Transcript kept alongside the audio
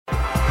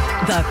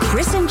The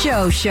Chris and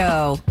Joe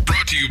Show.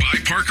 Brought to you by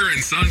Parker &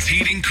 Sons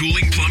Heating,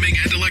 Cooling, Plumbing,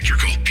 and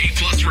Electrical.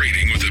 A+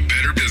 rating with the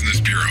Better Business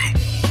Bureau.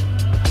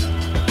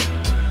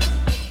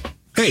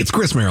 Hey, it's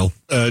Chris Merrill.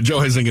 Joe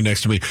Huizenga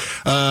next to me.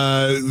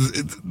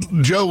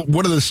 Joe,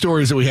 one of the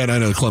stories that we had, I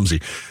know,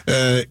 clumsy.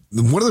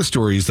 One of the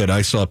stories that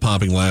I saw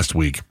popping last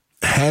week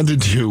had to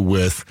do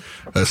with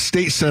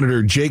State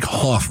Senator Jake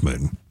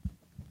Hoffman,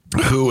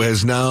 who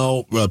has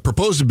now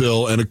proposed a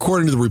bill, and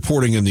according to the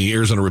reporting in the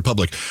Arizona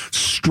Republic,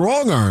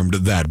 strong-armed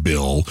that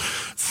bill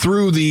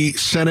through the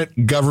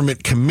Senate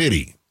Government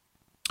Committee.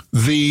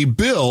 The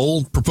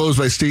bill proposed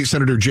by State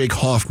Senator Jake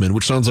Hoffman,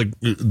 which sounds like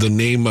the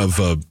name of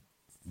a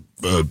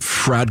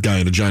frat guy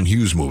in a John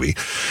Hughes movie,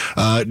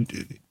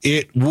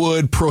 it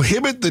would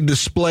prohibit the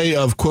display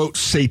of, quote,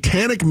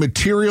 satanic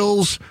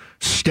materials,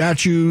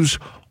 statues,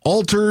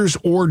 altars,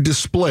 or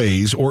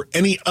displays, or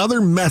any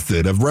other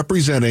method of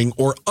representing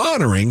or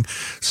honoring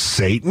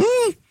Satan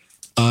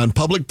on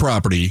public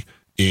property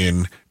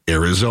in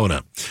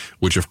Arizona,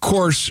 which, of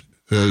course,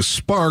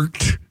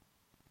 sparked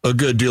a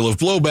good deal of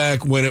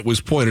blowback when it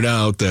was pointed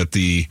out that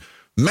the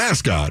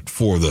mascot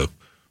for the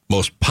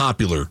most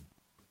popular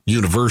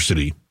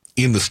university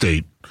in the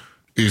state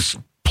is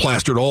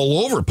plastered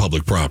all over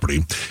public property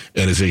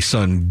and is a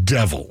sun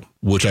devil,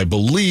 which I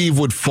believe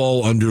would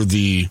fall under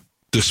the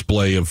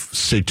display of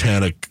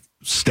satanic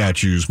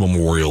statues,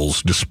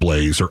 memorials,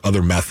 displays, or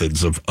other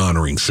methods of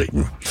honoring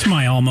Satan. It's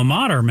my alma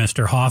mater,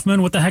 Mr.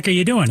 Hoffman. What the heck are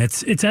you doing?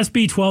 It's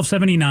SB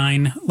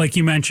 1279. Like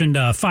you mentioned,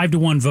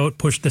 5-1 vote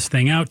pushed this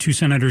thing out. 2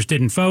 senators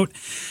didn't vote.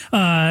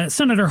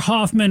 Senator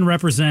Hoffman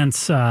represents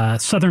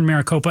Southern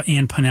Maricopa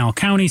and Pinal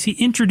counties. He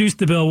introduced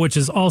the bill, which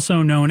is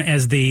also known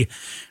as the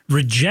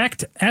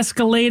Reject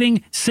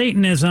Escalating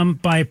Satanism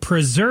by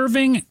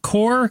Preserving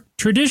Core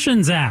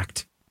Traditions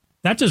Act.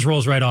 That just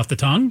rolls right off the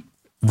tongue.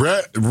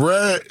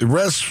 RESPCA.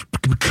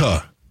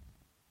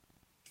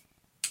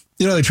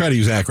 You know, they try to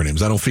use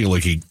acronyms. I don't feel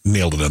like he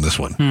nailed it on this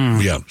one.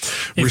 Yeah.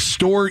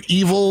 Restore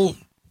Evil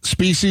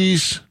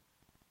Species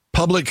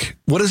Public,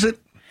 what is it?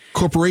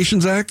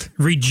 Corporations Act?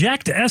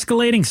 Reject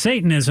Escalating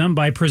Satanism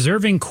by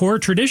Preserving Core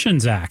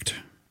Traditions Act.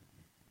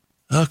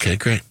 Okay,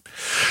 great.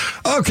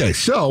 Okay,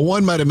 so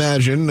one might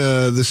imagine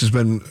this has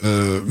been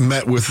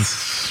met with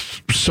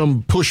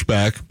some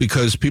pushback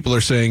because people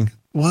are saying,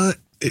 what?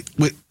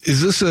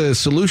 Is this a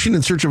solution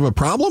in search of a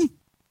problem?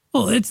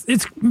 Well,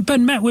 it's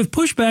been met with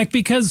pushback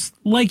because,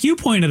 like you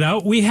pointed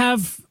out, we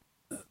have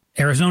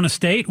Arizona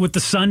State with the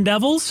Sun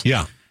Devils.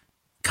 Yeah.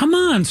 Come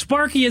on,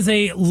 Sparky is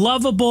a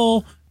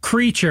lovable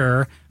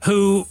creature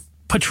who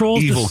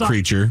patrols evil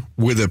creature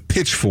with a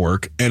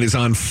pitchfork and is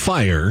on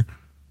fire,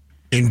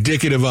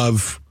 indicative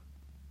of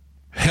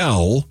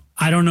hell.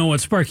 I don't know what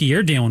Sparky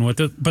you're dealing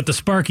with, but the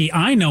Sparky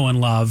I know and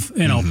love,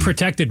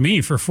 protected me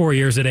for 4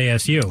 years at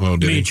ASU. Oh,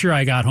 made sure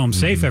I got home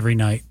safe every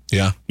night.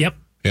 Yeah. Yep.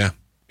 Yeah.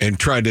 And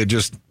tried to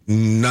just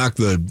knock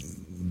the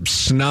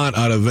snot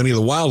out of any of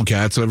the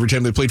Wildcats every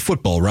time they played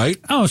football, right?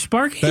 Oh,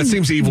 Sparky? That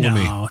seems evil to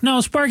me.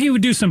 No, Sparky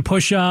would do some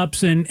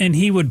push-ups and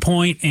he would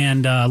point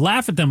and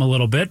laugh at them a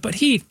little bit, but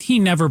he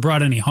never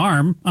brought any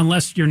harm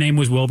unless your name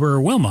was Wilbur or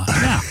Wilma.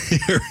 Yeah.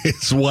 Here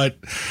is what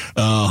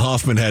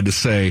Hoffman had to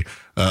say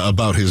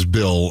about his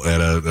bill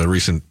at a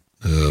recent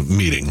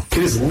meeting. It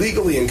is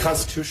legally and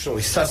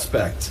constitutionally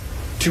suspect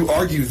to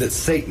argue that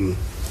Satan,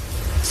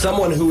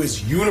 someone who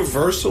is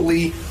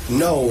universally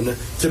known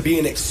to be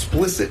an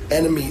explicit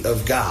enemy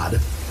of God,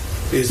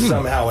 is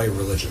somehow a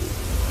religion.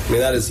 I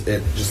mean, that is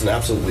just an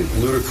absolutely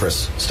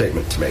ludicrous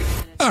statement to make.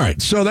 All right,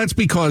 so that's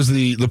because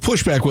the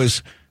pushback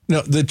was,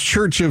 the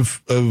Church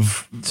of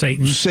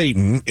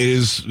Satan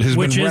has been recognized.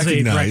 Which is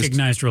a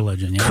recognized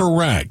religion. Yeah.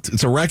 Correct.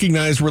 It's a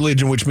recognized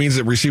religion, which means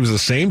it receives the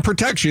same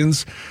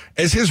protections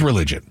as his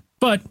religion.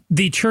 But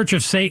the Church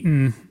of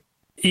Satan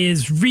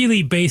is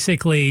really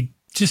basically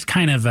just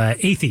kind of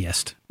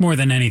atheist more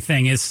than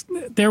anything.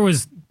 There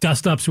was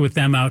dust-ups with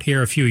them out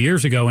here a few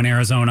years ago in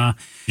Arizona.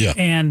 Yeah.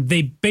 And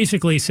they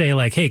basically say,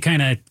 like, hey,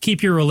 kind of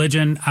keep your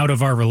religion out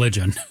of our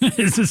religion.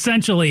 It's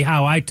essentially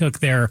how I took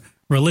their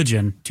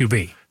religion to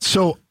be.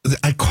 So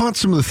I caught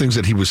some of the things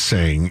that he was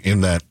saying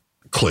in that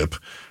clip,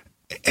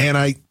 and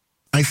I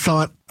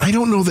thought, I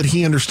don't know that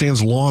he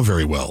understands law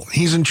very well.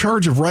 He's in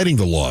charge of writing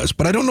the laws,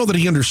 but I don't know that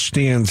he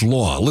understands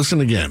law.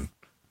 Listen again.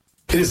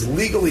 It is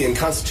legally and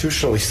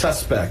constitutionally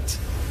suspect.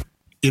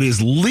 It is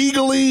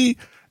legally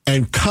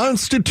and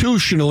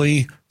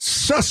constitutionally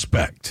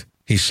suspect,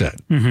 he said.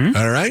 Mm-hmm.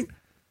 All right?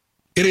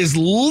 It is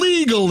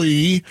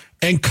legally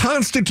and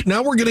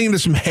now we're getting into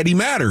some heady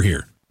matter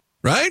here,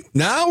 right?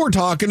 Now we're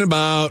talking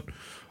about,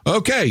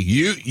 okay,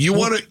 you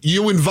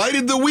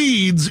invited the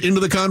weeds into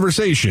the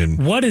conversation.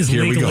 What is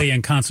legally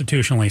and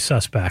constitutionally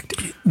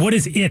suspect? What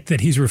is it that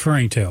he's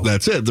referring to?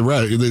 That's it.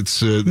 That's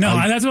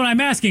what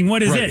I'm asking.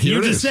 What is it?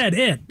 You just said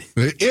it.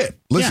 It.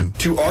 Listen. Yeah.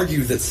 To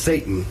argue that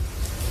Satan,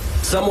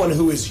 someone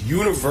who is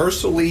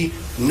universally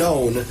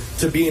known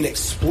to be an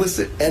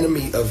explicit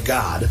enemy of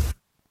God.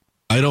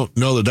 I don't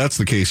know that that's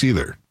the case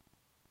either.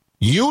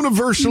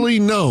 Universally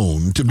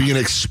known to be an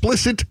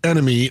explicit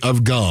enemy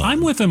of God.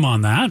 I'm with him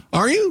on that.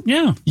 Are you?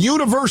 Yeah.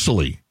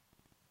 Universally.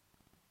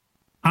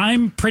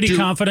 I'm pretty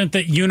confident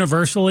that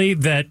universally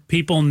that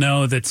people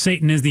know that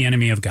Satan is the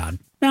enemy of God.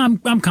 I'm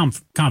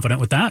confident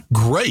with that.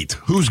 Great.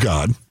 Who's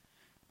God?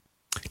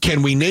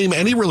 Can we name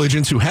any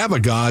religions who have a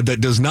God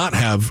that does not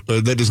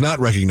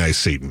recognize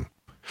Satan?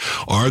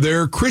 Are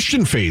there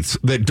Christian faiths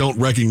that don't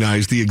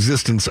recognize the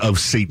existence of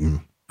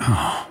Satan?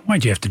 Oh,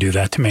 why'd you have to do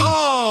that to me?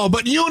 Oh,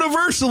 but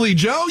universally,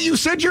 Joe, you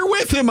said you're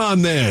with him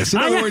on this. In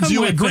other words,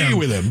 you agree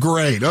with him.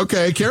 Great.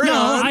 Okay, carry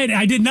on.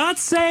 I did not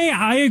say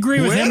I agree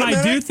with him.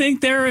 I do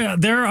think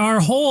there are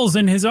holes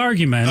in his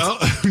argument.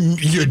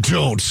 You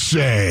don't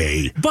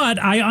say.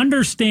 But I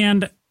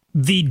understand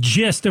the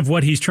gist of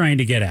what he's trying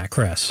to get at,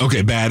 Chris.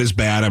 Okay, bad is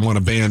bad. I want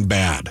to ban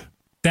bad.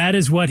 That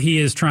is what he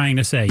is trying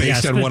to say.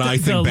 Based on what I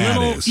think bad is. The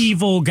little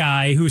evil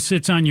guy who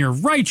sits on your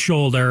right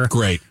shoulder.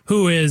 Great.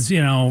 Who is,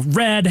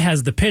 red,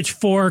 has the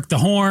pitchfork, the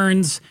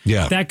horns.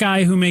 Yeah. That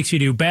guy who makes you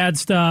do bad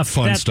stuff.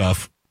 Fun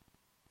stuff.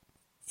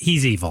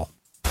 He's evil.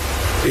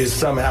 Is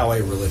somehow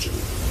a religion.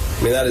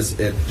 I mean, that is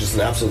just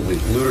an absolutely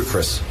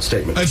ludicrous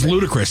statement. That's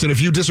ludicrous. And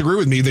if you disagree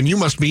with me, then you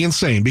must be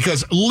insane.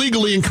 Because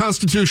legally and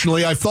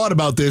constitutionally, I've thought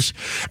about this.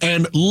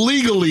 And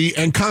legally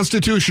and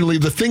constitutionally,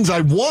 the things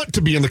I want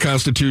to be in the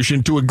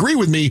Constitution to agree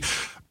with me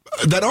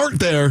that aren't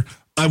there,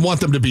 I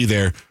want them to be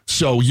there.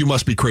 So you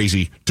must be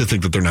crazy to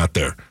think that they're not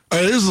there.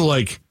 This is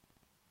like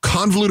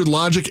convoluted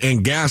logic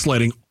and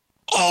gaslighting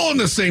all in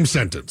the same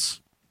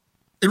sentence.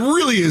 It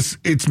really is.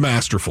 It's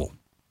masterful.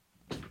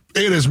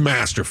 It is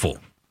masterful.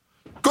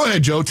 Go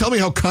ahead, Joe. Tell me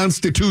how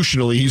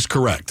constitutionally he's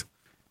correct.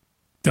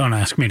 Don't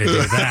ask me to do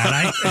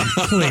that.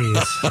 Please.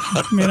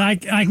 I mean, I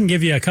can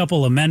give you a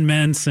couple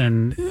amendments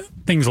and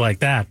things like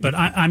that, but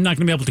I'm not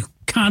going to be able to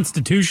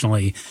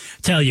constitutionally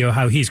tell you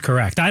how he's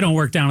correct. I don't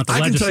work down at the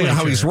legislature. I can tell you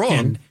how he's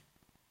wrong.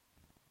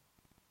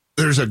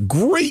 There's a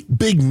great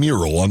big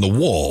mural on the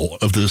wall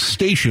of the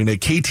station at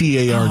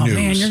KTAR News. Oh,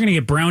 man, you're going to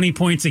get brownie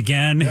points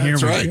again.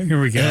 That's right.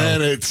 Here we go.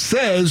 And it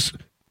says,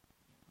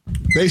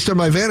 based on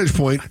my vantage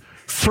point,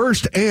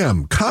 First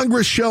AM,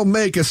 Congress shall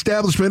make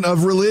establishment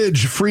of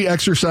religion, free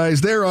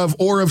exercise thereof,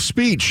 or of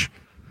speech.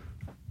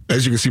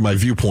 As you can see, my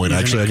viewpoint,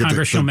 actually.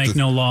 Congress shall make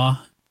no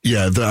law.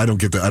 Yeah, I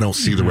don't get that. I don't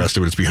see the rest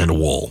of it. It's behind a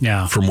wall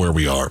from where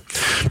we are.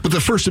 But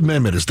the First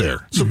Amendment is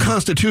there. So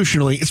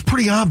constitutionally, it's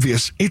pretty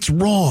obvious. It's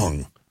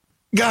wrong.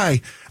 Guy,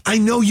 I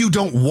know you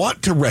don't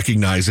want to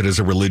recognize it as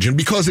a religion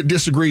because it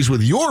disagrees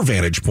with your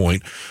vantage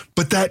point,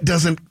 but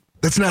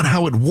that's not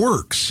how it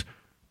works.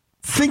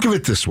 Think of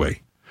it this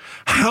way.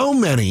 How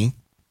many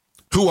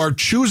who are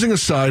choosing a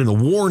side in the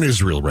war in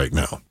Israel right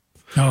now,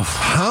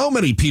 how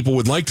many people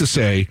would like to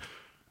say,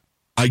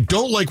 I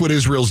don't like what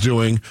Israel's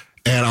doing,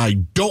 and I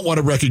don't want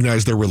to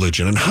recognize their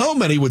religion? And how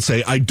many would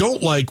say, I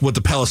don't like what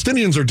the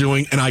Palestinians are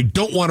doing, and I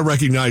don't want to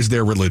recognize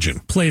their religion?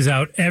 Plays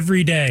out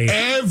every day.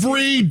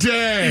 Every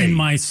day. In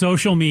my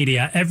social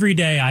media, every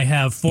day I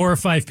have 4 or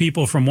 5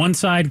 people from one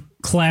side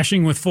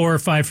clashing with 4 or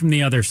 5 from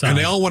the other side. And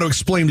they all want to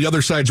explain the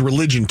other side's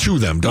religion to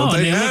them, don't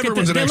they? They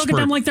look at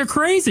them like they're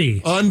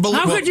crazy.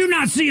 Unbelievable. How could you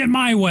not see it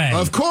my way?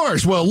 Of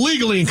course. Well,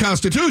 legally and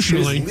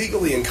constitutionally. It is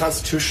legally and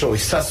constitutionally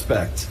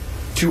suspect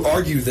to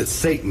argue that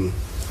Satan,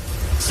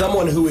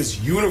 someone who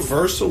is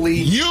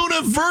universally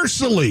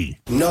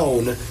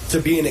known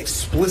to be an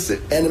explicit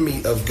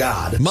enemy of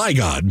God. My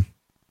God.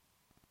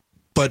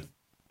 But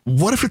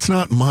what if it's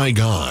not my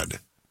God?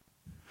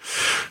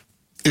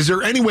 Is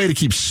there any way to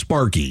keep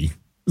Sparky,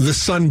 the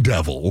Sun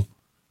Devil,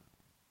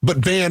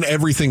 but ban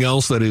everything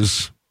else that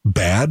is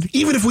bad?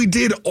 Even if we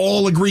did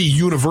all agree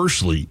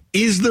universally,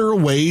 is there a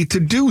way to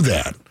do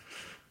that?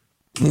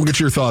 We'll get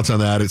your thoughts on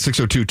that at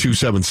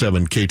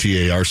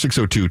 602-277-KTAR,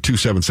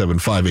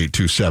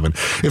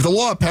 602-277-5827. If the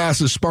law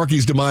passes,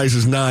 Sparky's demise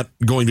is not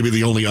going to be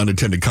the only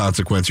unintended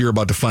consequence. You're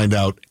about to find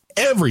out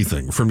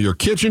everything from your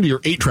kitchen to your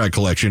 8-track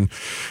collection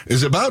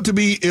is about to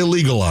be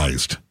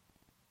illegalized.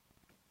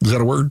 Is that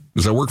a word?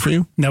 Does that work for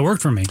you? That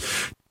worked for me.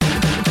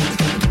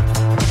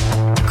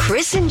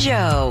 Chris and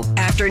Joe,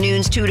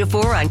 afternoons 2 to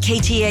 4 on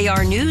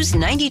KTAR News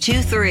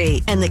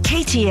 92.3 and the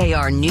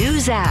KTAR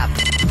News app.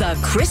 The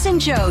Chris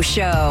and Joe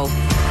Show.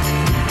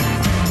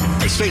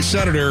 State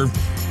Senator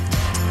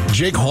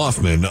Jake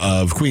Hoffman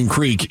of Queen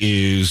Creek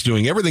is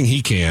doing everything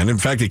he can. In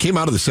fact, it came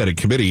out of the Senate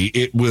committee.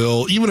 It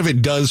will, even if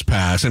it does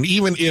pass, and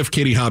even if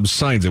Katie Hobbs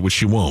signs it, which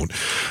she won't,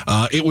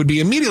 it would be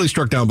immediately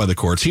struck down by the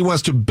courts. He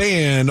wants to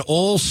ban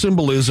all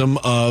symbolism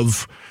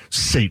of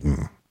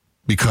Satan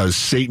because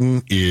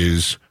Satan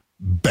is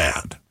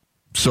bad.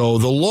 So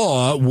the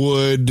law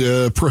would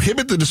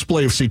prohibit the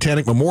display of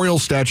satanic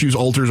memorials, statues,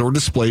 altars, or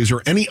displays,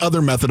 or any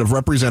other method of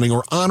representing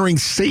or honoring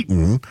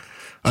Satan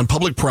on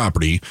public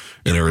property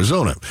in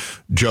Arizona.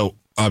 Joe,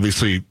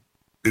 obviously,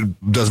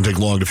 it doesn't take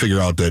long to figure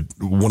out that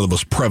one of the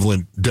most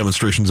prevalent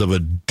demonstrations of a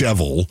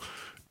devil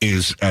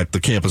is at the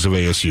campus of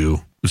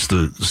ASU. It's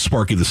the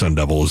Sparky the Sun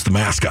Devil is the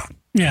mascot.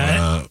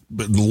 Yeah.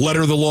 But the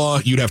letter of the law,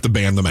 you'd have to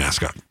ban the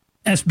mascot.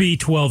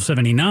 SB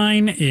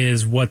 1279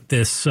 is what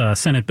this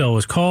Senate bill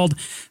was called.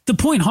 The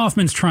point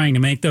Hoffman's trying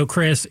to make, though,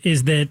 Chris,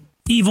 is that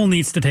evil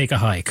needs to take a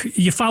hike.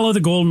 You follow the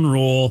golden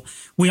rule.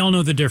 We all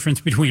know the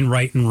difference between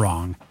right and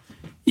wrong.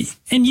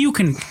 And you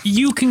can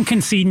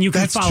concede and you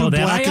can That's follow too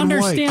that. black I and white.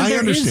 understand I there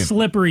understand. is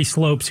slippery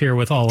slopes here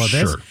with all of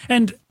this. Sure.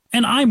 And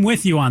I'm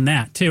with you on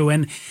that too.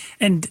 And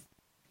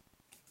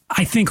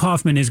I think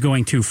Hoffman is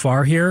going too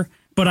far here,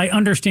 but I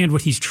understand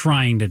what he's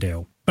trying to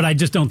do. But I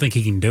just don't think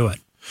he can do it.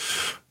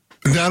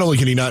 Not only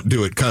can he not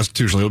do it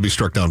constitutionally, it'll be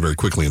struck down very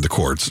quickly in the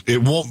courts.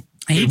 It won't.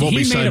 He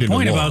be signed made a into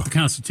point law. about the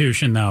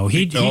Constitution, though.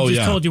 He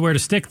just told you where to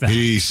stick that.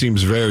 He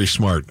seems very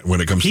smart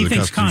when it comes to He the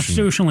thinks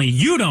Constitution. constitutionally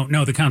you don't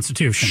know the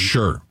Constitution.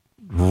 Sure.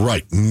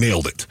 Right.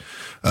 Nailed it.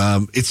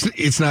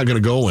 It's not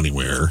going to go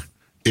anywhere.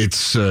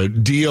 It's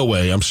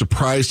DOA. I'm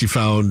surprised he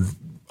found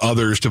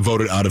others to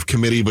vote it out of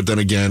committee. But then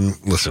again,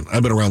 listen,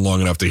 I've been around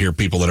long enough to hear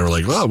people that are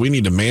like, oh, we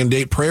need to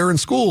mandate prayer in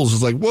schools.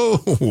 It's like,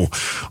 whoa.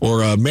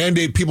 Or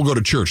mandate people go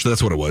to church.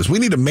 That's what it was. We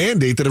need to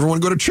mandate that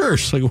everyone go to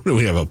church. Like, what do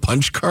we have, a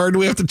punch card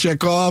we have to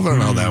check off? I don't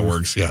know how that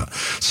works. Yeah.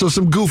 So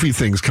some goofy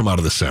things come out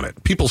of the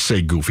Senate. People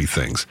say goofy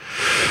things.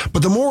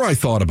 But the more I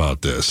thought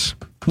about this,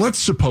 let's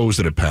suppose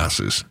that it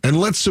passes. And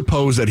let's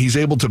suppose that he's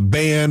able to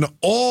ban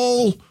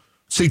all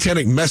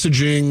satanic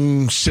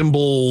messaging,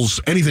 symbols,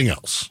 anything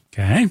else.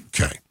 Okay.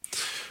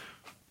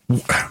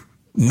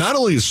 Not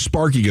only is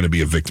Sparky going to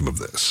be a victim of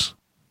this,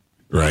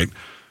 right?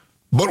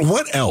 But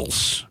what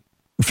else?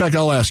 In fact,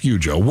 I'll ask you,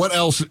 Joe, what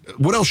else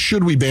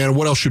should we ban?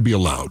 What else should be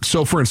allowed?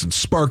 So, for instance,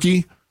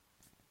 Sparky.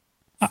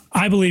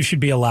 I believe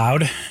should be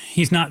allowed.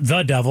 He's not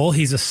the devil.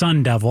 He's a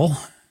sun devil.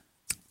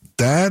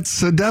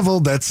 That's a devil.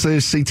 That's a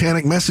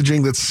satanic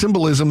messaging. That's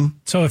symbolism.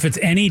 So if it's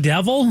any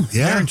devil,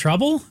 they're in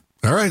trouble?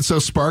 All right, so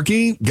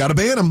Sparky, got to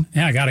ban him.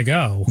 Yeah, got to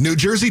go. New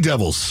Jersey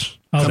Devils.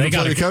 Oh, they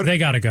got to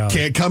go.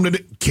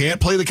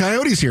 Can't play the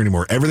Coyotes here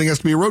anymore. Everything has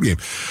to be a road game.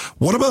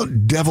 What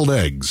about deviled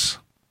eggs?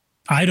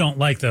 I don't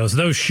like those.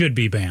 Those should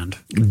be banned.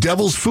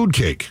 Devil's food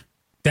cake.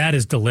 That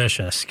is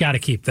delicious. Got to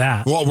keep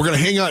that. Well, we're going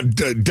to hang on.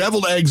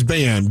 Deviled eggs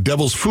banned.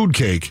 Devil's food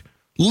cake,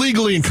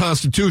 legally and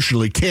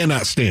constitutionally,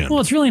 cannot stand. Well,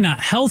 it's really not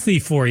healthy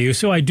for you,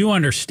 so I do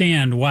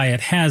understand why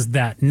it has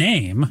that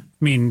name. I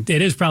mean,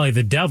 it is probably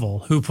the devil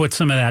who put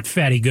some of that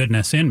fatty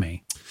goodness in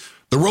me.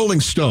 The Rolling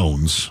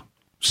Stones,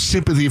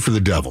 Sympathy for the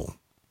Devil.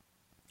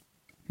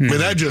 I mean,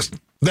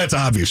 that's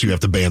obvious. You have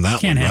to ban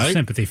that Can't one, have right?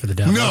 sympathy for the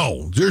devil.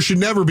 No, there should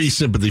never be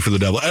sympathy for the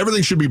devil.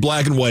 Everything should be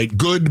black and white,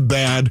 good,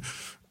 bad,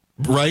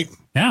 right?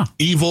 Yeah.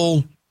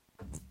 Evil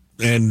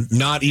and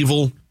not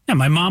evil. Yeah,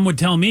 my mom would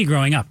tell me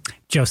growing up,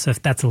 Joseph,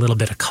 that's a little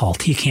bit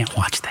occult. You can't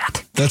watch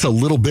that. That's a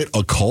little bit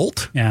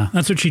occult? Yeah,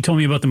 that's what she told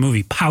me about the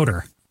movie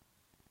Powder.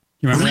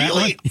 You remember that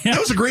one? Really? Yeah. That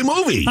was a great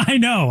movie. I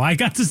know. I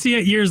got to see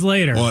it years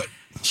later. What?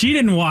 She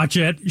didn't watch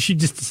it. She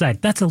just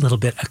decided that's a little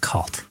bit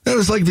occult. That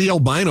was like the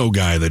albino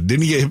guy that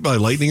didn't he get hit by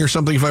lightning or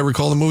something, if I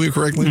recall the movie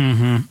correctly.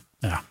 Mm-hmm.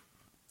 Yeah.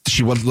 Did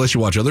she let you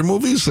watch other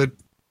movies? That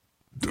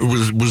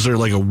was there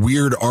like a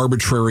weird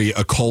arbitrary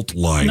occult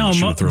line? No,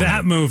 that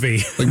that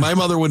movie. Like my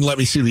mother wouldn't let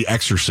me see The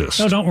Exorcist.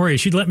 No, don't worry.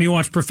 She'd let me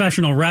watch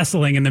professional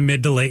wrestling in the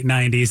mid to late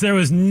 90s. There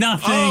was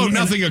nothing. Oh,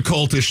 nothing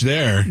occultish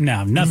there.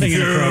 No, nothing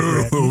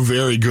inappropriate. Oh,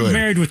 very good.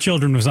 Married with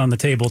Children was on the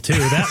table too.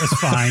 That was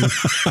fine.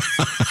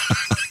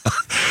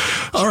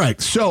 All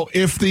right. So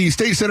if the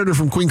state senator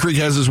from Queen Creek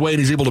has his way and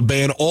he's able to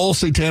ban all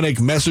satanic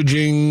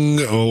messaging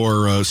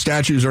or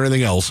statues or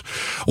anything else,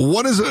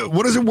 what is it?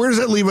 Where does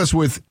that leave us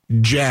with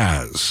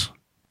jazz,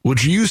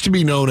 which used to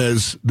be known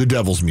as the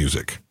devil's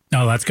music?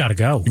 No, that's got to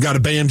go. You got to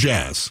ban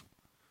jazz.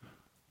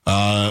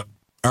 All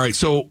right.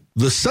 So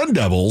the Sun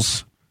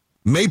Devils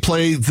may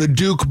play the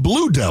Duke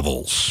Blue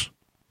Devils.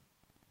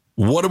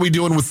 What are we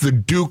doing with the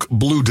Duke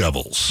Blue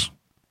Devils?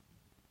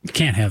 You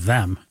can't have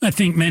them. I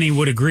think many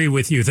would agree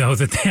with you, though,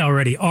 that they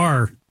already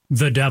are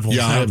the devils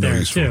out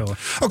there, too.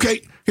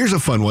 Okay, here's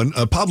a fun one.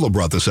 Pablo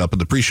brought this up at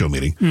the pre-show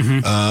meeting.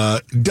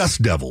 Mm-hmm.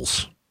 Dust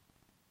Devils.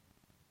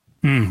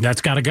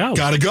 That's got to go.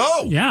 Got to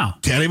go. Yeah.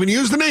 Can't even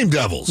use the name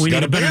Devils.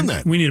 Got to ban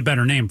that. We need a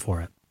better name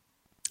for it.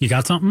 You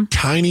got something?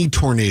 Tiny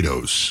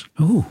Tornadoes.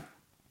 Ooh.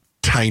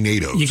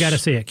 Tinados. You got to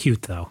say it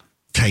cute, though.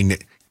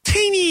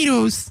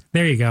 Tinados.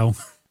 There you go.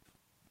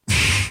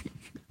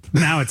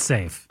 Now it's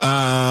safe.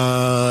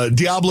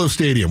 Diablo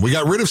Stadium. We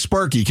got rid of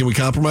Sparky. Can we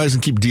compromise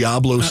and keep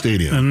Diablo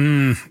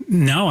Stadium?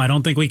 No, I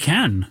don't think we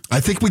can. I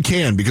think we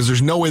can because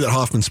there's no way that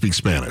Hoffman speaks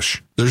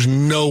Spanish. There's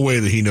no way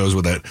that he knows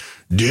what that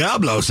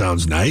Diablo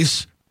sounds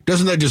nice.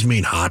 Doesn't that just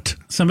mean hot?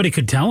 Somebody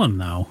could tell him,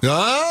 though.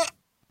 Yeah,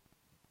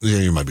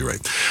 you might be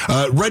right.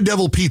 Red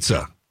Devil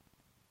Pizza.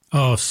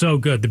 Oh, so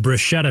good. The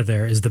bruschetta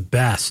there is the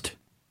best.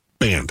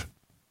 Banned.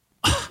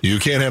 You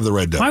can't have the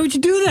Red Devil. Why would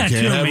you do that you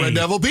to can't have me? Red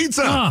Devil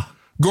Pizza.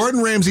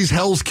 Gordon Ramsay's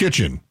Hell's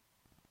Kitchen.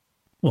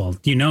 Well,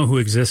 you know who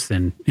exists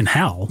in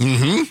hell.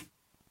 Mm-hmm.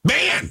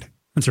 Banned.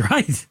 That's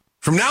right.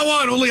 From now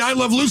on, only I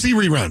Love Lucy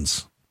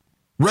reruns.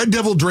 Red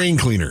Devil Drain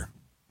Cleaner.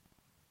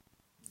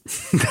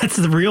 That's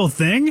the real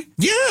thing?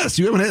 Yes.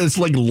 You haven't had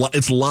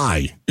it's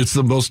lie. It's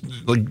the most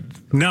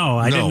No,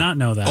 I did not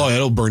know that. Oh,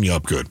 it'll burn you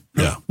up good.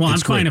 Yeah. Well, I'm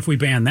it's fine great. if we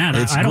ban that.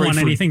 I don't want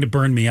anything to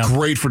burn me up.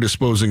 Great for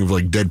disposing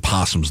of dead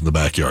possums in the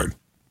backyard.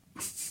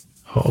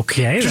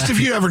 Okay. Just if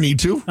you ever need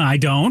to. I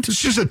don't.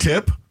 It's just a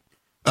tip.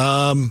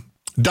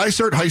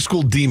 Dysart High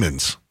School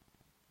Demons.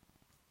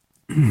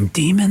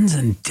 Demons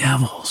and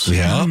devils.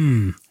 Yeah.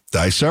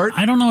 Dysart?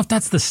 I don't know if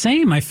that's the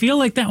same. I feel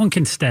like that one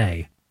can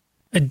stay.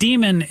 A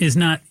demon is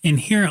not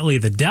inherently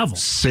the devil.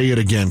 Say it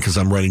again because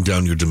I'm writing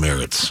down your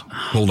demerits.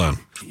 Hold on.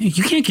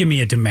 You can't give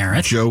me a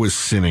demerit. Joe is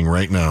sinning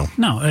right now.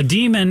 No, a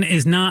demon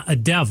is not a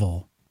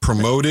devil.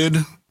 Promoted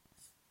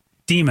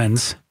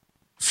Demons.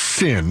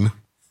 sin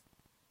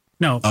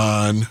No.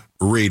 on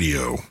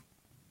radio.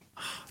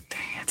 Oh,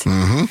 dang it.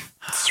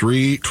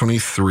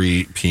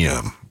 3:23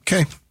 p.m.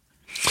 Okay.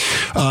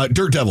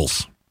 Dirt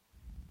Devils.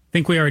 I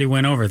think we already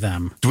went over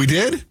them. We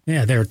did?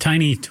 Yeah, they're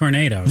tiny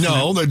tornadoes.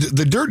 No,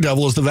 the Dirt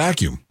Devil is the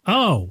vacuum.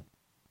 Oh.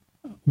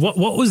 What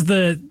was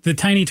the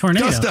tiny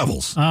tornado? Dust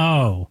Devils.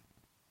 Oh.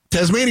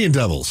 Tasmanian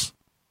Devils.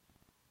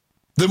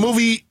 The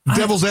movie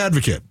Devil's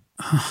Advocate.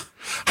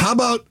 How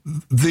about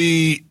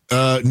the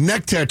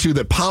neck tattoo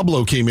that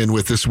Pablo came in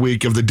with this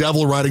week of the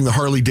devil riding the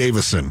Harley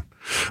Davidson?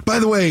 By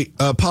the way,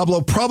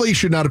 Pablo probably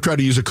should not have tried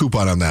to use a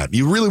coupon on that.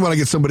 You really want to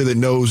get somebody that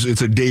knows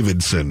it's a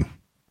Davidson.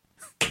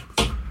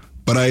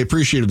 But I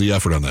appreciated the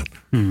effort on that.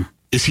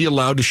 Is he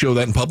allowed to show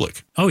that in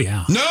public? Oh,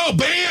 yeah. No,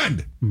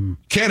 banned.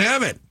 Can't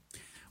have it.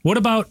 What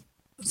about,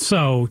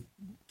 so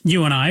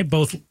you and I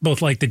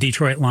both like the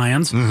Detroit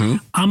Lions.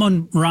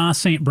 Amon-Ra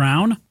St.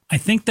 Brown. I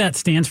think that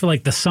stands for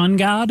like the sun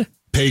god.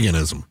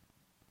 Paganism.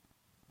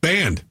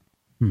 Banned.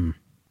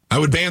 I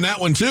would ban that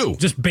one too.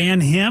 Just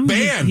ban him?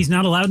 Ban. He's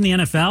not allowed in the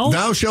NFL?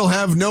 Thou shall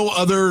have no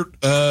other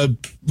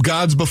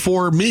gods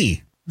before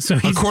me, So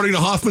according to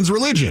Hoffman's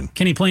religion.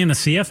 Can he play in the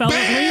CFL at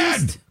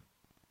Banned! least?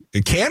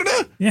 In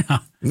Canada? Yeah.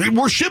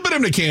 We're shipping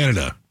him to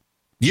Canada.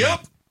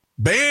 Yep.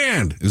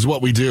 Banned is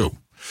what we do.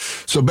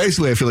 So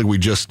basically, I feel like we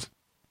just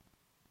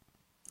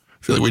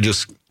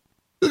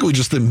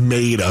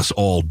made us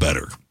all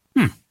better.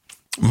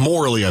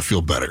 Morally, I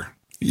feel better.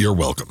 You're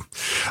welcome.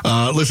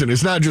 Listen,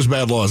 it's not just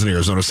bad laws in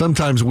Arizona.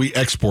 Sometimes we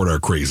export our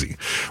crazy.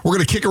 We're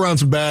going to kick around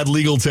some bad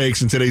legal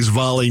takes in today's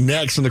volley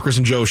next on the Chris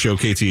and Joe Show,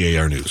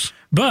 KTAR News.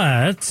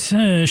 But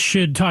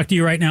should talk to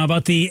you right now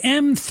about the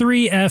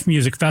M3F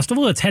Music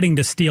Festival. It's heading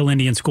to Steele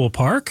Indian School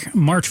Park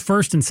March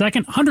 1st and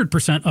 2nd.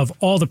 100% of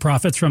all the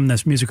profits from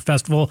this music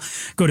festival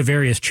go to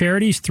various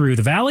charities through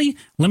the Valley.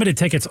 Limited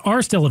tickets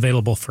are still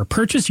available for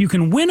purchase. You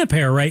can win a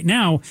pair right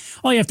now.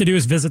 All you have to do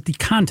is visit the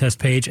contest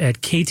page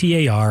at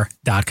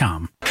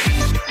ktar.com.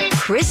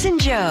 Chris and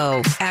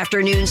Joe,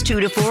 afternoons 2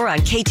 to 4 on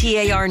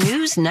KTAR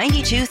News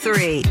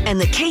 92.3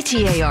 and the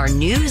KTAR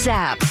News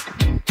app.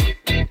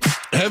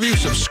 Have you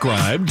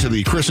subscribed to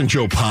the Chris and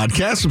Joe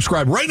podcast?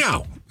 Subscribe right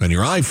now on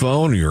your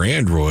iPhone or your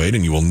Android,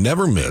 and you will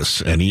never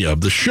miss any of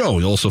the show.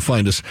 You'll also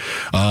find us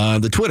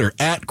on the Twitter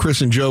at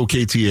Chris and Joe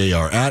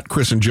KTAR, at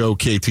Chris and Joe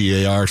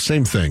KTAR.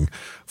 Same thing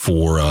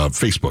for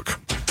Facebook.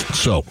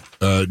 So,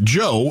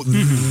 Joe,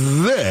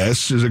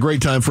 this is a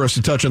great time for us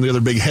to touch on the other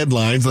big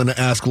headlines and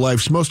ask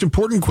life's most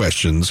important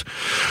questions.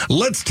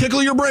 Let's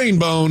tickle your brain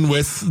bone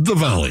with the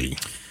Volley.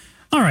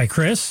 All right,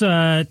 Chris.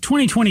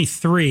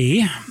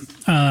 2023,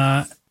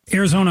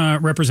 Arizona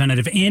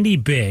Representative Andy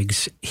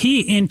Biggs,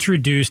 he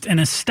introduced an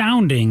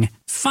astounding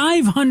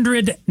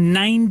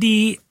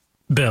 590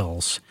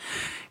 bills.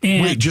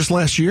 And wait, just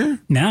last year?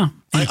 No.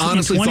 I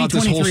honestly thought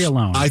this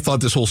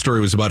whole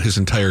story was about his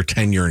entire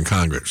tenure in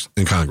Congress.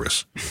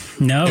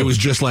 No. It was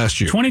just last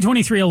year.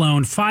 2023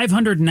 alone,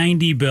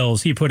 590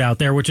 bills he put out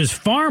there, which is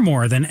far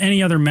more than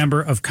any other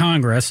member of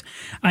Congress.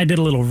 I did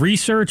a little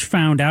research,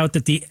 found out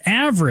that the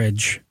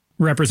average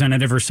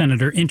representative or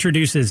senator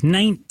introduces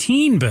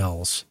 19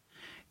 bills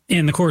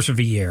in the course of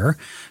a year.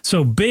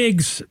 So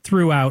Biggs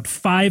threw out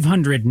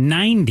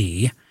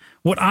 590.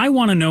 What I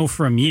want to know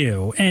from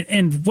you,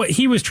 and what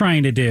he was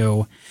trying to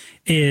do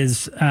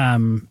is, it's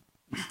like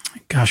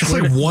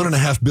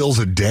 1.5 bills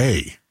a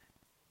day.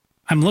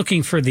 I'm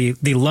looking for the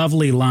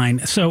lovely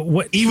line. So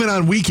what? Even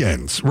on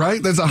weekends,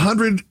 right? That's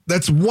 100.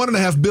 That's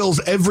 1.5 bills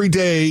every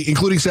day,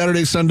 including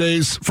Saturdays,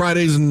 Sundays,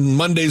 Fridays, and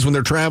Mondays when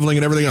they're traveling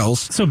and everything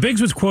else. So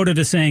Biggs was quoted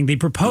as saying the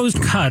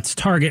proposed cuts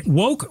target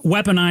woke,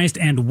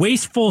 weaponized, and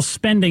wasteful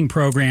spending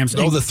programs.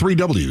 Oh, the 3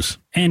 W's.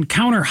 And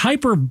counter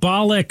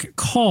hyperbolic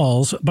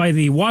calls by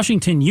the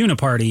Washington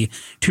Uniparty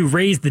to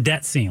raise the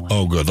debt ceiling.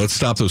 Oh, good. Let's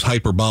stop those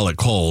hyperbolic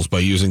calls by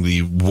using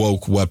the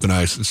woke,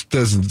 weaponized. It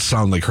doesn't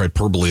sound like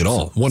hyperbole at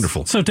all.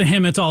 Wonderful. So to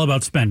him, it's all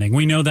about spending.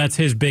 We know that's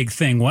his big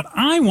thing. What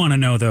I want to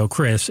know, though,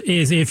 Chris,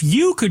 is if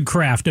you could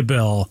craft a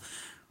bill,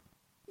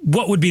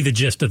 what would be the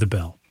gist of the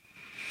bill?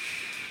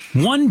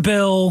 One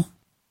bill.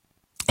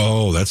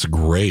 Oh, that's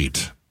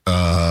great.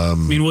 I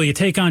mean, will you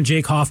take on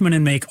Jake Hoffman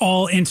and make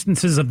all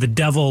instances of the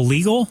devil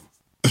legal?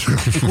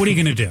 What are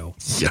you going to do?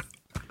 Yeah.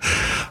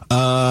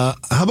 How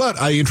about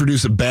I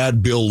introduce a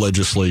bad bill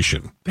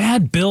legislation?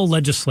 Bad bill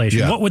legislation.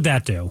 Yeah. What would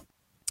that do?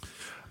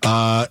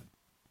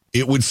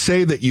 It would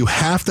say that you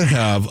have to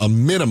have a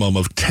minimum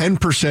of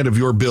 10% of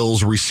your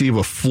bills receive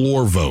a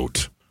floor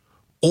vote,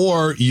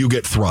 or you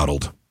get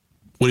throttled.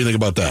 What do you think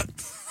about that?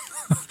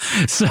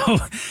 So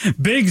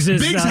Biggs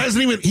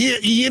hasn't even,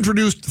 he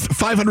introduced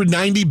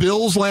 590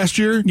 bills last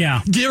year.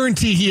 Yeah.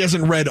 Guarantee he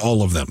hasn't read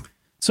all of them.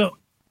 So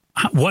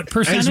What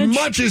percentage? As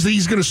much as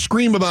he's going to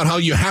scream about how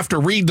you have to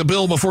read the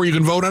bill before you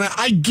can vote on it,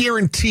 I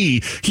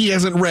guarantee he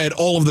hasn't read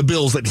all of the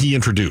bills that he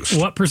introduced.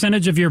 What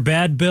percentage of your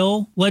bad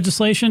bill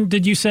legislation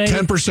did you say?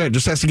 10%.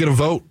 Just has to get a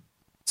vote.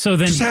 So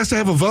then Just has to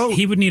have a vote.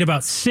 he would need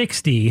about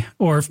 60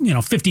 or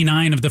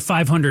 59 of the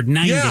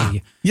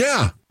 590.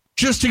 Yeah.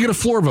 Just to get a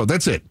floor vote.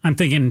 That's it. I'm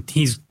thinking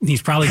he's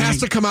probably Has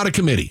to come out of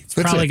committee.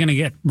 That's probably it. going to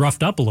get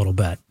roughed up a little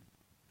bit.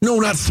 No,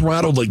 not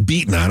throttled like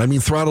beaten on. I mean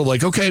throttled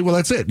like, okay, well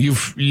that's it. You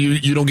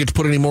don't get to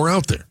put any more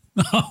out there.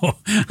 Oh,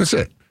 That's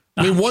it.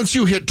 I mean, once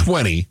you hit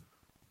 20,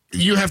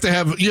 you have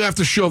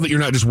to show that you're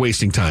not just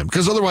wasting time.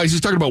 Because otherwise, he's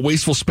talking about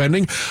wasteful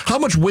spending. How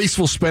much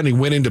wasteful spending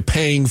went into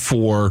paying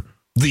for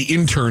the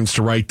interns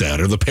to write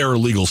that or the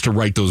paralegals to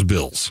write those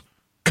bills?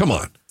 Come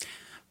on.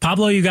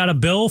 Pablo, you got a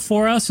bill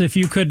for us? If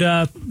you could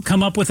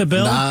come up with a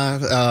bill?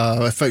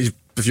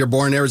 If you're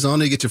born in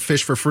Arizona, you get your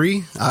fish for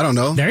free. I don't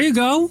know. There you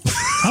go.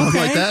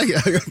 Something like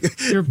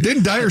that.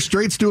 Didn't Dire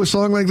Straits do a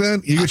song like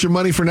that? You get your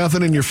money for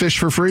nothing and your fish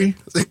for free?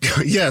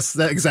 Yes,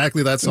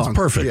 exactly that song. It's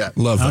perfect. Yeah.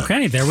 Love that.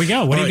 Okay, there we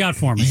go. What do you got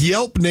for me?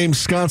 Yelp named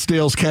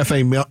Scottsdale's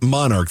Cafe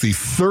Monarch the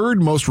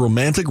third most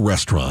romantic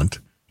restaurant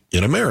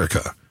in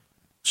America.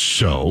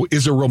 So,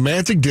 is a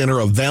romantic dinner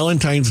a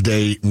Valentine's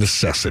Day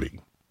necessity?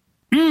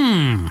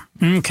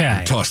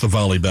 Okay. Toss the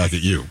volley back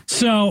at you.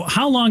 So,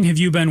 how long have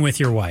you been with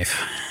your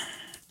wife?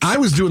 I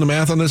was doing the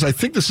math on this. I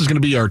think this is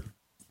going to be our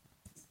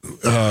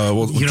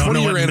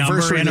 20-year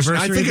anniversary.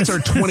 I think it's our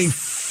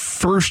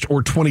 21st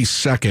or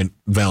 22nd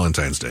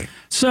Valentine's Day.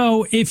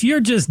 So, if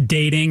you're just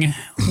dating,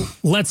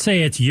 let's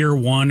say it's year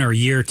 1 or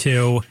year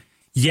 2,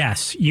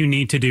 yes, you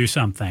need to do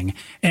something.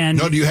 And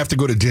No, do you have to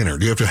go to dinner?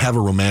 Do you have to have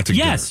a romantic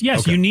dinner? Yes,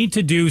 Okay. you need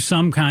to do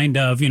some kind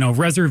of,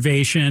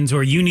 reservations,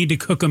 or you need to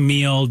cook a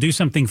meal, do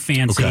something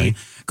fancy, Okay.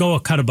 go a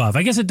cut above.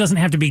 I guess it doesn't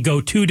have to be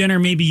go to dinner.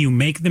 Maybe you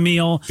make the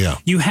meal. Yeah.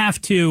 You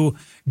have to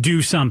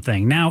do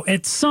something. Now,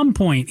 at some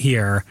point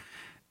here,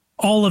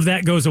 all of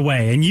that goes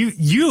away. And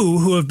you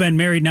who have been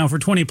married now for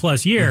 20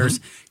 plus years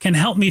can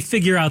help me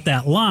figure out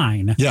that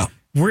line. Yeah.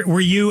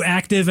 Were you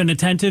active and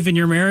attentive in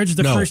your marriage?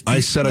 No, I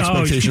set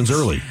expectations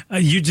early.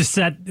 You just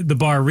set the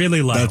bar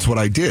really low. That's what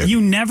I did. You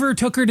never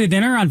took her to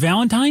dinner on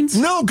Valentine's?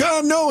 No,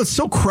 God, no. It's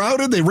so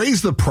crowded. They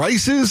raised the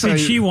prices. Did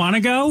she want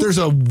to go? There's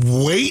a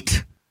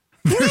wait.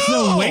 There's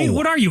no wait.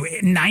 What are you,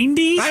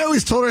 90? I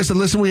always told her, I said,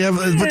 listen,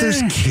 but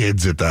there's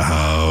kids at the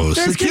house.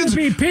 There's the kids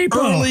gonna be people.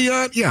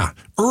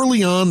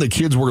 Early on, the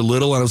kids were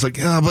little, and I was like,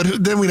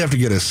 but then we'd have to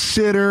get a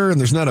sitter, and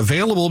there's not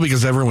available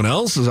because everyone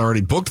else has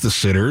already booked the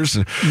sitters.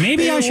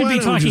 Maybe I should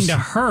be talking to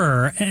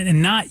her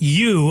and not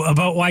you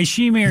about why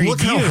she married you.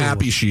 Look how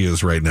happy she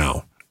is right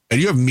now. And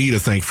you have me to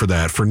thank for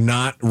that, for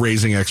not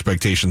raising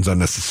expectations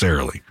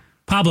unnecessarily.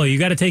 Pablo, you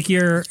got to take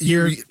your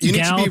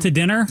gal to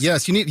dinner?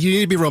 Yes, you need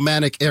to be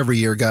romantic every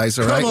year, guys,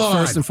 all right? Come on.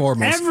 First and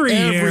foremost. Every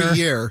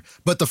year.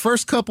 But the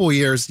first couple of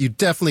years, you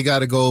definitely got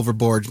to go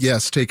overboard.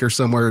 Yes, take her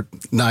somewhere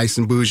nice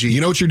and bougie.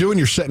 You know what you're doing?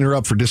 You're setting her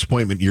up for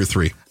disappointment year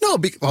 3. No,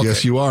 okay.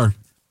 Yes, you are.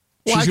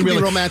 Well, I She's can gonna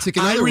be like, romantic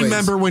in I other ways.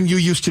 remember when you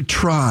used to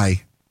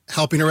try.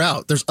 Helping her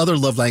out. There's other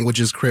love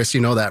languages, Chris.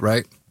 You know that,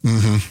 right?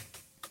 Mm-hmm.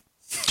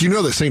 Do you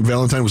know that St.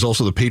 Valentine was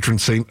also the patron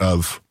saint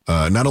of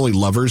not only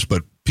lovers,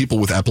 but people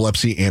with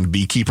epilepsy and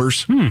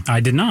beekeepers? I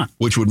did not.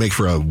 Which would make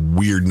for a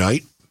weird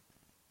night.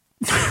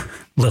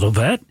 Little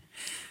bit.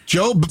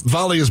 Joe,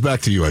 volley is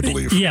back to you, I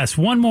believe. Yes,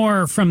 one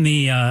more from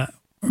the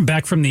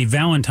back from the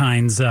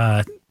Valentine's.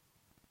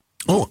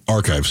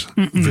 Archives.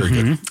 Very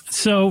good.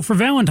 So for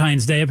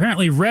Valentine's Day,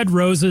 apparently red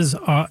roses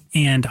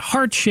and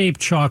heart-shaped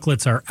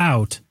chocolates are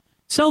out.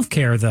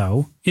 Self-care,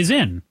 though, is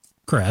in,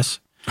 Chris.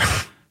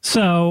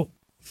 So,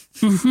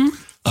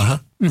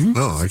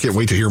 Oh, I can't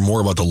wait to hear more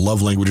about the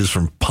love languages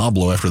from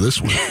Pablo after this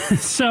one.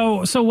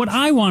 So what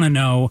I want to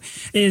know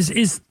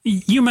is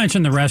you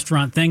mentioned the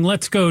restaurant thing.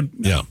 Let's go.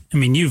 Yeah. I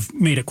mean, you've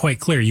made it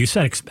quite clear. You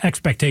set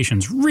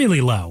expectations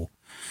really low.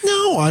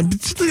 No, I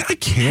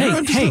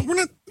can't.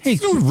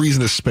 There's no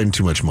reason to spend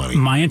too much money.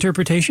 My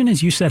interpretation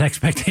is you set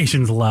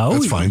expectations low.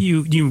 That's fine.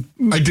 You.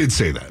 I did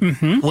say that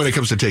when it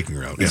comes to taking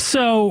her out. Yeah.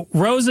 So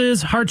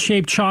roses,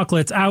 heart-shaped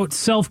chocolates out.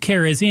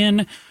 Self-care is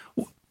in.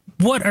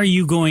 What are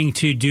you going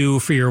to do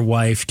for your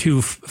wife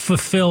to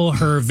fulfill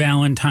her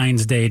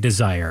Valentine's Day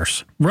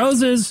desires?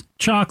 Roses,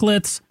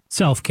 chocolates,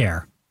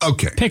 self-care.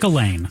 Okay. Pick a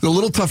lane. It's a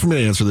little tough for me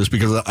to answer this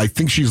because I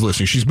think she's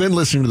listening. She's been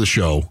listening to the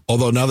show,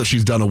 although now that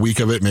she's done a week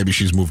of it, maybe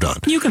she's moved on.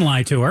 You can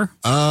lie to her.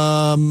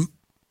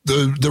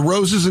 The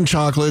roses and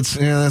chocolates,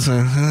 yeah,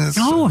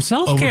 that's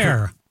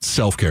self-care.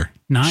 Self-care.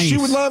 Nice. She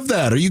would love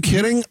that. Are you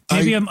kidding?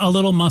 Maybe a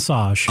little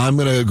massage. I'm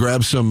going to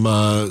grab some.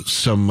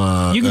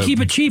 You can keep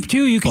it cheap,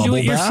 too. You can do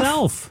it bath?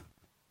 yourself.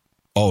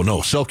 Oh,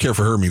 no. Self-care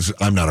for her means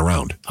I'm not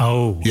around.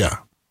 Oh. Yeah.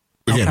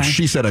 Again, Okay.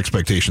 she set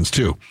expectations,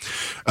 too.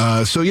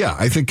 So, yeah,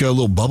 I think a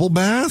little bubble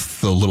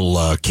bath, a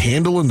little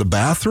candle in the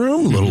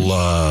bathroom,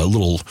 a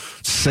little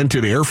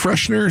scented air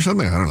freshener or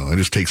something. I don't know. I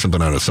just take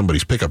something out of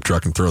somebody's pickup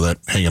truck and throw that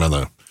hanging on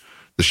the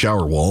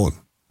shower wall and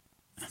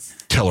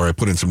tell her I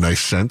put in some nice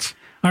scents.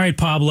 All right,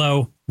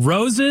 Pablo.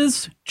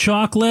 Roses,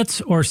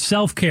 chocolates, or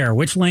self-care?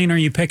 Which lane are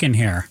you picking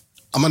here?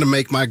 I'm going to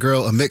make my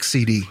girl a mix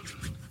CD.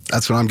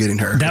 That's what I'm getting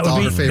her. That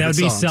would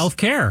be songs.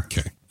 self-care.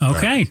 Okay.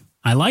 Okay. Right.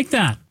 I like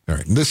that. All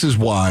right. This is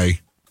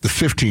why the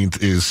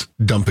 15th is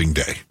dumping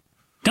day.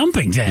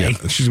 Dumping day?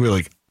 Yeah. She's going to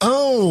be like,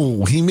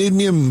 oh, he made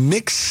me a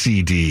mix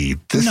CD.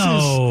 She's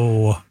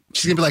going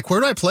to be like, where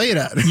do I play it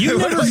at? You've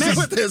never What do I met, do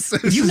with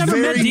this? you've never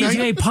met very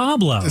DJ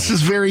Pablo. This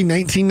is very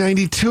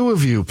 1992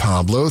 of you,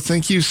 Pablo.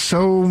 Thank you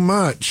so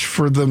much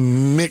for the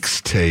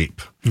mixtape.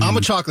 I'm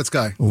a chocolates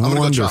guy. I'm going to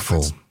go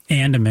Wonderful. chocolates.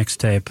 And a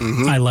mixtape.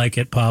 I like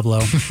it, Pablo.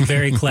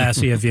 Very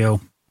classy of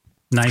you.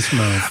 Nice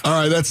move. All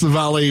right, that's the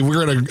volley.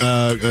 We're going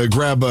to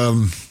grab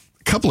a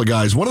couple of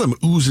guys. One of them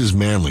oozes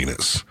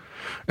manliness,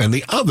 and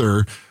the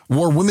other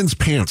wore women's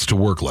pants to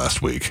work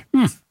last week.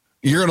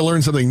 You're going to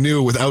learn something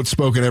new with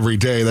Outspoken every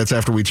day. That's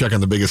after we check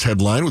on the biggest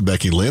headline with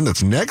Becky Lynn.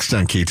 That's next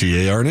on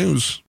KTAR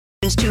News.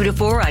 2 to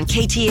 4 on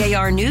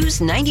KTAR News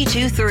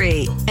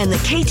 92.3 and the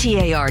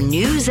KTAR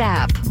News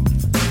app.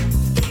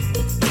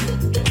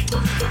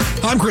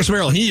 I'm Chris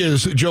Merrill. He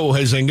is Joe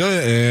Huizenga.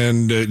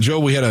 And Joe,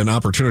 we had an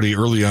opportunity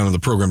early on in the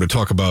program to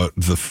talk about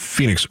the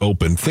Phoenix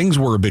Open. Things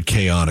were a bit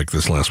chaotic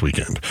this last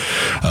weekend.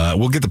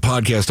 We'll get the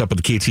podcast up at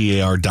the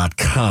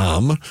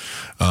KTAR.com.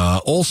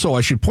 Also,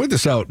 I should point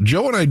this out.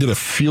 Joe and I did a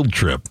field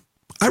trip.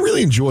 I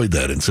really enjoyed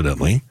that,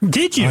 incidentally.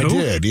 Did you? I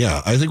did,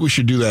 yeah. I think we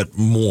should do that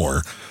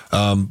more.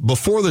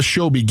 Before the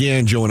show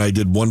began, Joe and I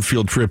did one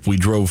field trip. We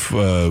drove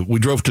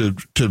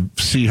to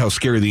see how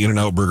scary the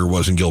In-N-Out Burger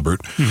was in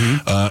Gilbert.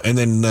 And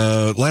then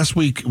last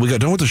week, we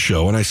got done with the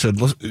show, and I said,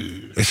 Joe,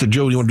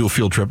 do you want to do a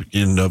field trip?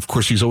 And, of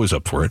course, he's always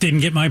up for it. Didn't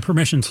get my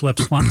permission slip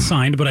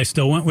signed, but I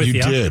still went with you.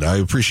 You did. I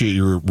appreciate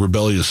your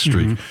rebellious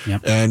streak.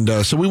 Yep.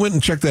 And so we went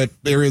and checked that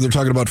area they're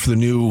talking about for the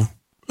new...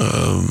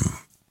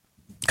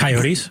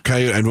 Coyotes.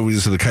 I know we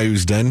said the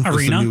Coyotes Den. Arena.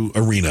 It's the new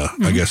arena,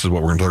 I guess is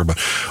what we're going to talk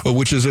about,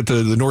 which is at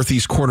the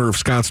northeast corner of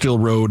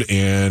Scottsdale Road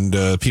and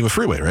Pima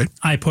Freeway, right?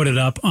 I put it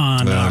up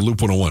on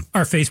Loop 101.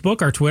 Our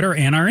Facebook, our Twitter,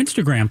 and our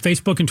Instagram.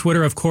 Facebook and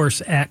Twitter, of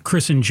course, at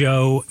Chris and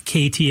Joe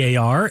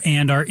KTAR,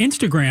 and our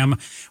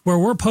Instagram, where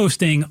we're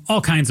posting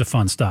all kinds of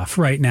fun stuff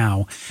right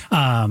now.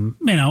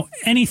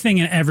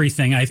 Anything and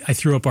everything. I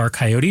threw up our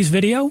Coyotes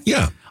video.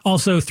 Yeah.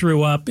 Also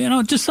threw up,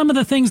 just some of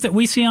the things that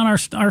we see on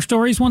our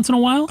stories once in a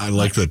while. I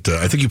like that.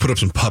 I think you put up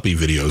some puppy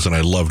videos, and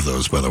I loved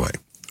those, by the way.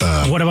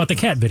 What about the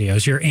cat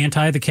videos? You're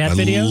anti the cat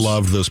videos? I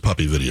loved those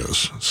puppy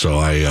videos. So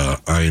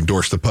I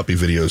endorse the puppy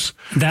videos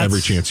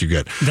every chance you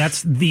get.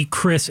 That's the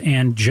Chris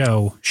and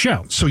Joe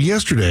show. So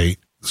yesterday,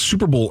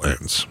 Super Bowl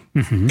ends,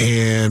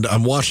 and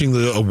I'm watching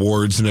the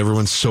awards, and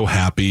everyone's so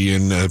happy,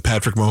 and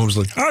Patrick Mahomes is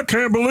like, I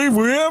can't believe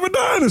we have a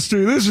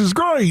dynasty. This is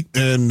great.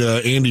 And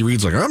Andy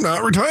Reid's like, I'm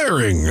not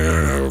retiring.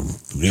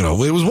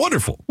 It was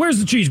wonderful. Where's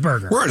the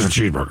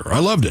cheeseburger? I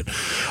loved it.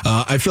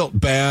 I felt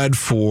bad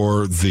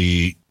for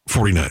the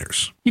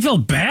 49ers. You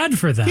felt bad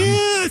for them? Yeah,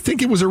 I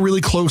think it was a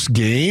really close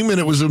game, and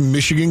it was a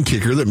Michigan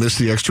kicker that missed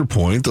the extra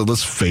point.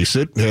 Let's face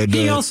it.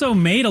 He also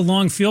made a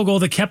long field goal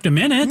that kept him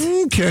in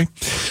it. Okay.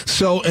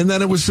 So, and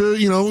then it was,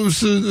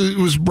 it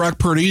was Brock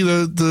Purdy,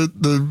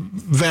 the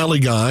Valley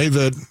guy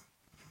that,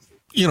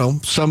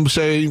 some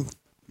say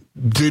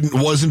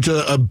wasn't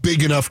a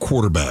big enough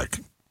quarterback.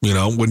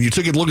 When you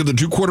take a look at the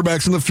two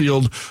quarterbacks in the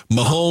field,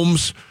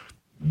 Mahomes,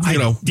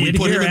 we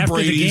put him in after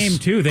Brady's the game,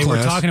 too. They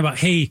were talking about,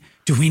 hey,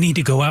 do we need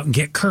to go out and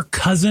get Kirk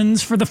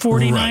Cousins for the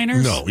 49ers? Right.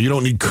 No, you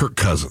don't need Kirk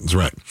Cousins,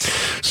 right.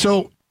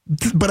 So,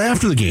 but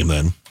after the game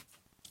then,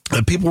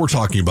 people were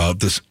talking about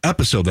this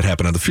episode that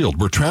happened on the field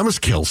where Travis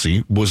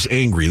Kelce was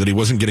angry that he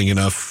wasn't getting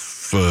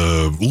enough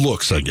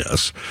looks, I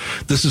guess.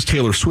 This is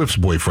Taylor Swift's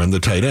boyfriend, the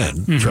tight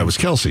end, Travis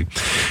Kelce.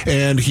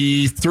 And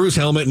he threw his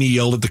helmet and he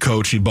yelled at the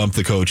coach. He bumped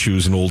the coach, who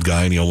was an old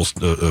guy, and he almost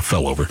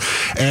fell over.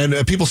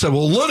 And people said,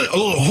 well,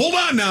 hold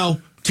on now,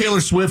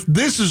 Taylor Swift,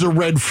 this is a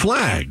red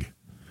flag.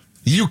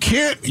 You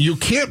can't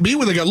be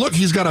with a guy. Look,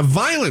 he's got a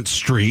violent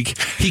streak.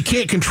 He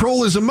can't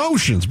control his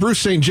emotions. Bruce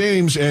St.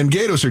 James and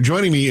Gatos are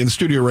joining me in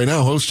studio right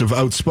now, host of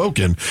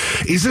Outspoken.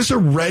 Is this a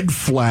red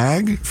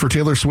flag for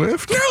Taylor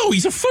Swift? No,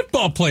 he's a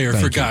football player,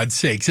 for God's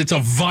sakes. It's a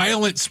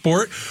violent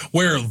sport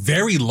where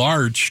very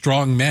large,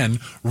 strong men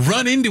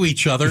run into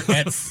each other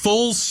at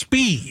full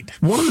speed.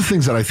 One of the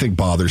things that I think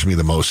bothers me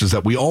the most is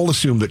that we all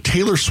assume that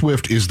Taylor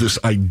Swift is this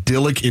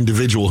idyllic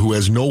individual who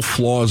has no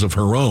flaws of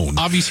her own.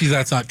 Obviously,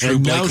 that's not true.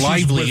 Blake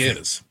Lively is.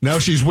 Now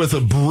she's with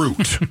a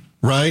brute,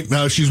 right?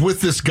 Now she's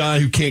with this guy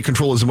who can't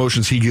control his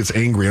emotions. He gets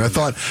angry. And I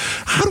thought,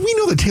 how do we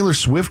know that Taylor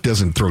Swift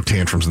doesn't throw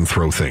tantrums and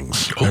throw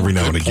things every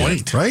now and again?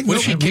 Right? What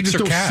if she kicks her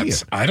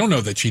cats? I don't know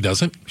that she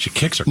doesn't. She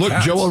kicks her cats.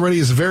 Look, Joe already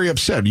is very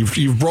upset.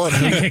 You've brought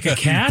him, kick a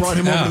cat? Brought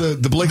him over to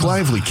the Blake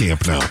Lively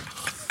camp now.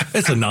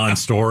 It's a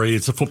non-story.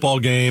 It's a football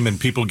game, and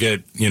people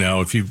get,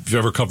 if you've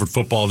ever covered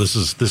football, this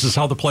is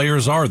how the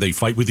players are. They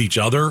fight with each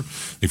other.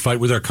 They fight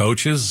with their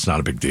coaches. It's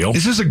not a big deal.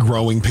 Is this a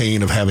growing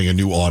pain of having a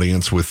new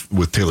audience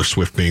with Taylor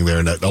Swift being there,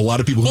 and a lot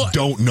of people who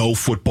don't know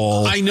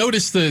football? I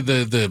noticed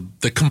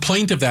the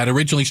complaint of that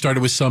originally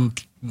started with some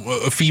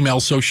a female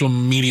social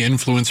media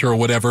influencer or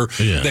whatever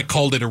that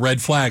called it a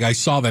red flag. I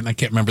saw that, and I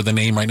can't remember the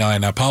name right now,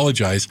 and I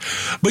apologize.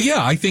 But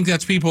yeah, I think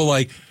that's people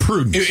like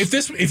prudence.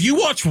 If you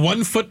watch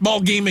one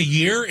football game a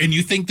year and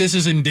you think this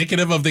is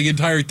indicative of the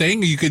entire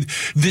thing, you could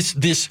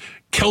this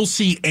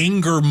Kelsey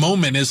anger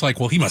moment is like,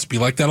 well, he must be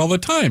like that all the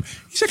time.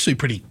 He's actually a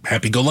pretty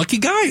happy-go-lucky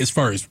guy as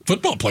far as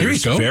football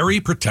players go. He's very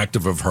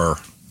protective of her.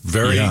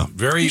 Very.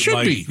 He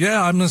should be.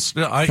 Yeah,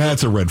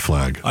 that's a red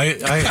flag.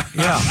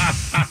 Yeah.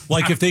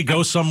 Like if they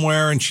go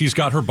somewhere and she's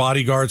got her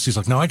bodyguards, he's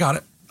like, no, I got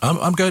it.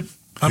 I'm good.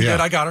 I'm good.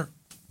 I got her.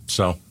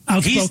 So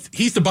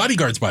he's the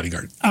bodyguard's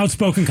bodyguard.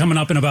 Outspoken coming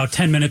up in about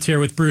 10 minutes here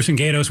with Bruce and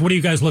Gatos. What are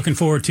you guys looking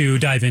forward to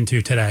dive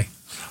into today?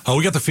 Oh,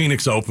 we got the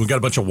Phoenix Open. We got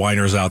a bunch of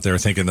whiners out there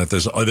thinking that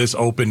this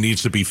Open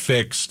needs to be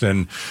fixed,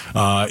 and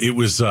it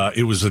was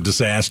a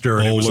disaster.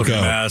 And it was look a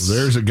out! mess.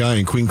 There's a guy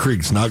in Queen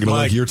Creek's not going to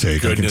like your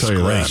take. I can tell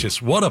you gracious.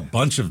 that. What a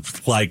bunch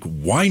of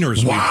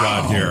whiners we've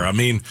got here. I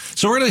mean,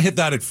 so we're going to hit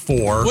that at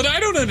 4. What I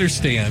don't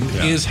understand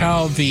is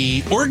how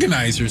the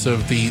organizers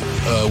of the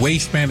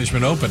Waste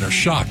Management Open are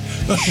shocked.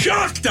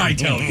 Shocked, I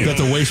tell you. That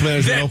the Waste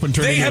Management Open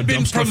turned they into have a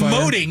been dumpster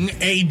promoting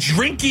a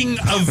drinking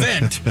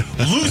event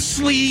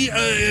loosely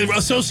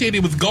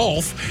associated with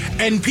golf,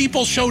 and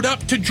people showed up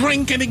to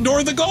drink and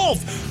ignore the golf.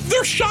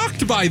 They're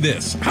shocked by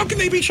this. How can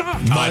they be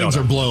shocked? Minds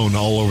are blown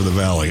all over the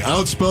valley.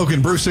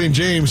 Outspoken Bruce St.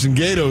 James and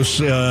Gatos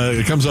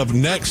comes up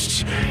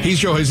next. He's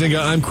Joe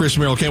Huizinga. I'm Chris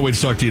Merrill. Can't wait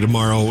to talk to you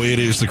tomorrow. It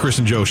is the Chris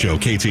and Joe Show,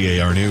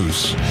 KTAR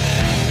News.